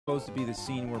Supposed to be the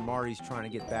scene where Marty's trying to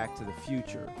get back to the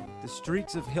future. The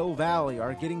streets of Hill Valley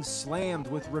are getting slammed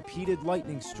with repeated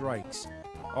lightning strikes.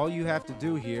 All you have to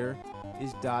do here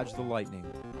is dodge the lightning.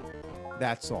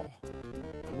 That's all.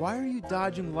 Why are you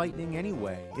dodging lightning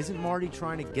anyway? Isn't Marty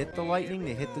trying to get the lightning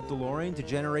to hit the DeLorean to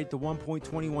generate the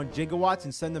 1.21 gigawatts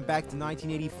and send them back to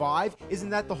 1985? Isn't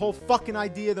that the whole fucking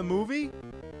idea of the movie?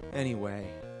 Anyway,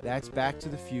 that's Back to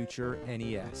the Future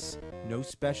NES. No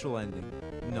special ending.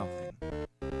 Nothing.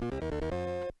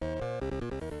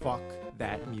 Fuck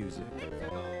that music.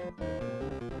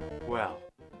 Well,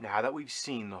 now that we've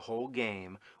seen the whole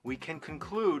game, we can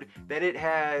conclude that it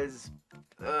has,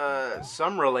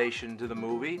 some relation to the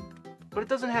movie, but it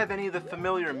doesn't have any of the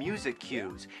familiar music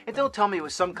cues. And don't tell me it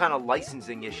was some kind of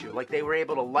licensing issue, like they were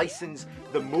able to license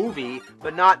the movie,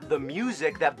 but not the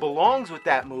music that belongs with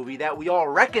that movie that we all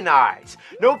recognize.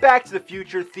 No Back to the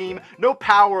Future theme, no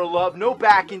Power of Love, no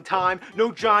Back in Time,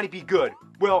 no Johnny Be Good.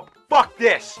 Well, fuck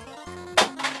this!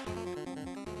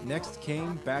 Next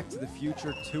came Back to the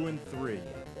Future 2 and 3.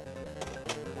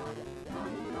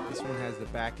 This one has the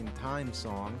Back in Time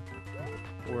song,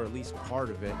 or at least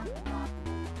part of it.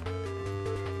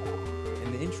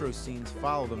 And the intro scenes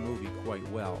follow the movie quite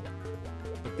well.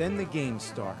 But then the game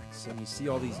starts, and you see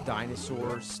all these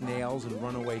dinosaurs, snails, and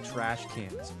runaway trash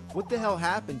cans. What the hell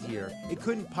happened here? It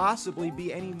couldn't possibly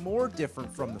be any more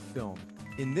different from the film.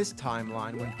 In this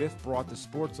timeline, when Biff brought the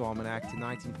Sports Almanac to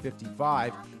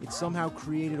 1955, it somehow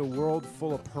created a world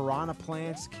full of piranha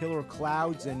plants, killer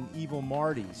clouds, and evil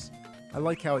Martys. I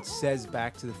like how it says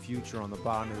Back to the Future on the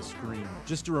bottom of the screen,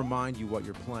 just to remind you what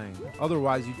you're playing.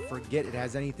 Otherwise, you'd forget it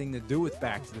has anything to do with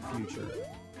Back to the Future.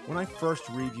 When I first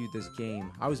reviewed this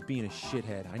game, I was being a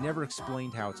shithead. I never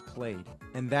explained how it's played.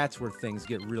 And that's where things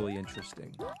get really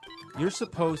interesting. You're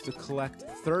supposed to collect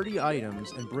 30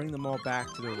 items and bring them all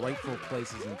back to their rightful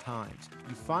places and times.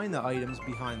 You find the items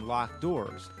behind locked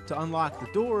doors. To unlock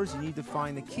the doors, you need to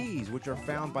find the keys, which are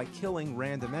found by killing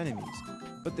random enemies.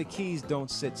 But the keys don't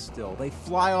sit still. They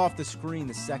fly off the screen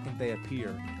the second they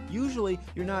appear. Usually,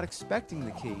 you're not expecting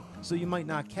the key, so you might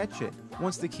not catch it.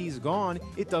 Once the key's gone,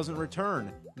 it doesn't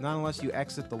return. Not unless you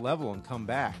exit the level and come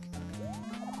back.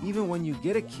 Even when you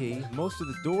get a key, most of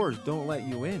the doors don't let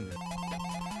you in.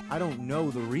 I don't know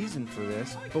the reason for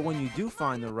this, but when you do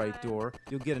find the right door,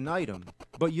 you'll get an item.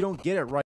 But you don't get it right